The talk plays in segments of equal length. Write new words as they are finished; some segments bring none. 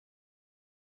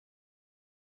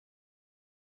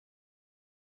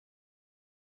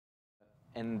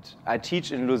And I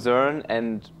teach in Luzerne,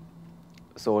 and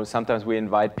so sometimes we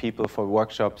invite people for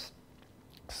workshops.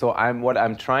 So what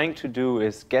I'm trying to do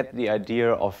is get the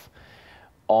idea of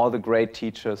all the great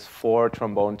teachers for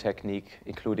trombone technique,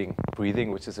 including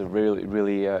breathing, which is a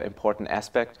really important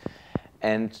aspect,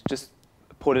 and just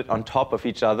put it on top of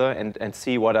each other and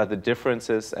see what are the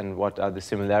differences and what are the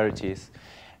similarities.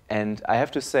 And I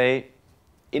have to say,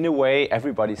 in a way,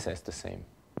 everybody says the same.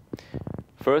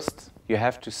 First, you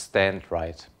have to stand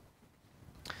right.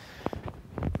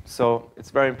 So it's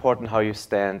very important how you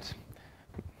stand.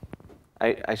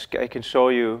 I can show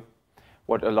you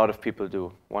what a lot of people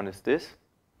do. One is this,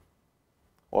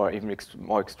 or even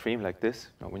more extreme, like this,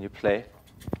 when you play.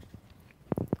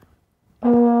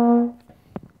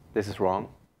 This is wrong.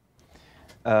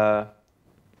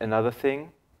 Another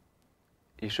thing,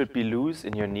 you should be loose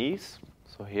in your knees,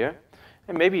 so here,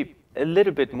 and maybe a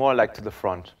little bit more like to the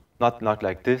front. Not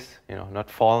like this,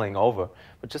 not falling over,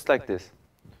 but just like this.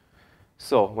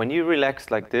 So when you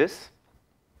relax like this,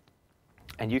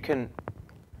 and you can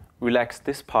relax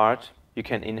this part, you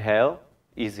can inhale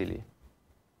easily.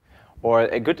 Or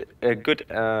a good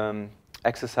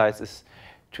exercise is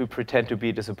to pretend to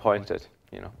be disappointed,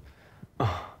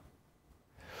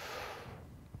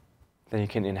 Then you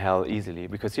can inhale easily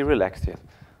because you relaxed here.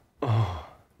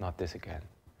 Not this again.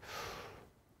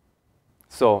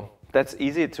 So that's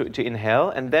easy to inhale,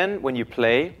 and then when you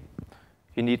play,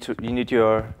 you need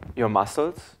your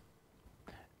muscles.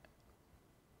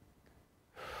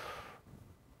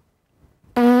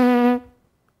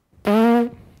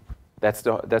 That's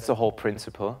the whole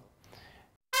principle.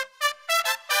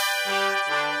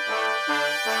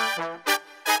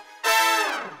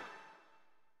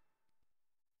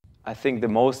 I think the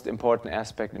most important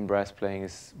aspect in brass playing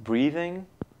is breathing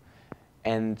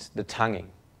and the tonguing.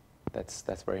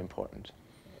 That's very important.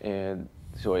 And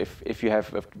so if you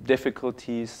have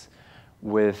difficulties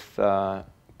with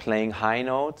playing high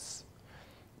notes,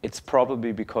 it's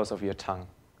probably because of your tongue.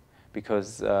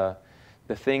 Because the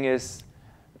thing is,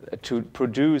 to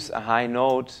produce a high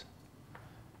note,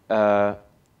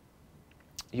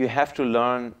 you have to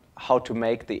learn how to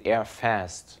make the air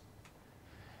fast.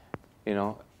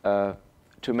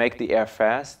 To make the air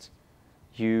fast,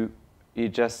 you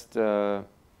just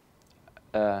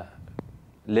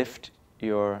lift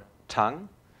your tongue,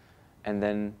 and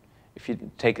then if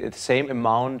you take the same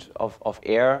amount of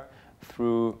air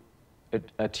through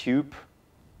a tube,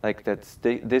 like that's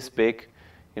this big,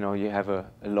 you have a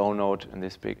low note, and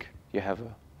this big, you have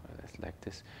like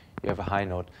this, you have a high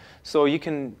note. So you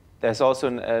can. There's also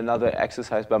another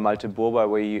exercise by Malte Burber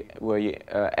where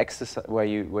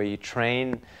you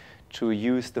train to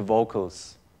use the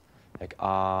vocals, like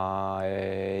I.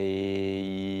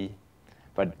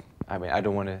 But I mean, I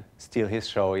don't want to steal his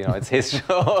show. It's his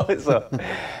show. So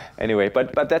anyway,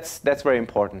 but that's very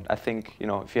important. I think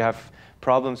if you have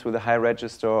problems with a high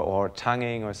register or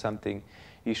tonguing or something,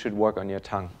 you should work on your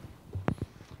tongue.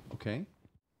 Okay.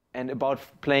 And about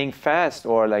playing fast,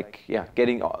 or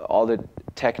getting all the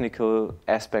technical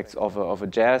aspects of a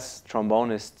jazz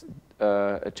trombonist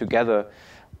together,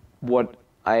 what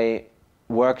I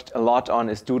worked a lot on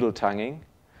is doodle tonguing.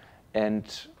 And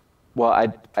well,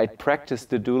 I practiced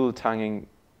the doodle tonguing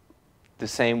the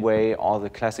same way all the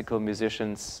classical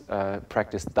musicians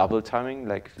practice double tonguing,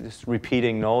 like just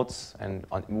repeating notes and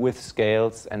with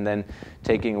scales, and then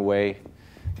taking away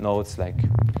notes. Like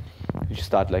you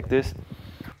start like this.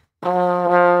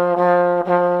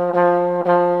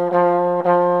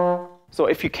 So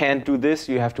if you can't do this,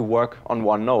 you have to work on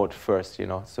one note first,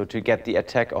 so to get the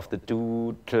attack of the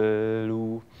do,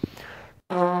 do.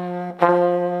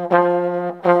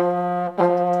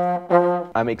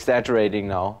 I'm exaggerating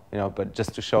now, but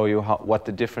just to show you what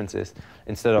the difference is.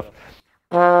 Instead of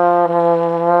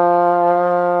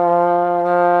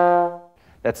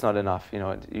that's not enough,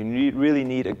 You really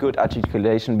need a good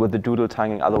articulation with the doodle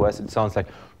tonguing, otherwise it sounds like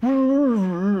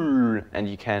and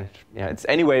you can't. It's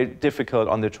anyway difficult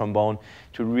on the trombone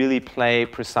to really play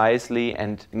precisely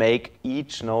and make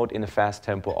each note in a fast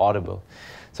tempo audible.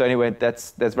 So anyway,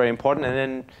 that's very important. And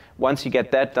then once you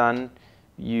get that done,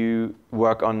 you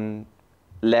work on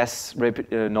less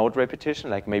note repetition,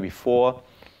 like maybe 4.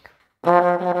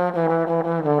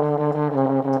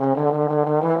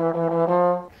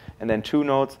 And then 2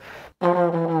 notes, and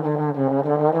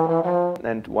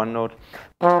 1 note.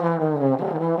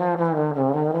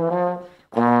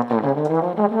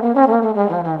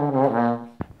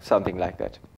 Something like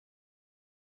that.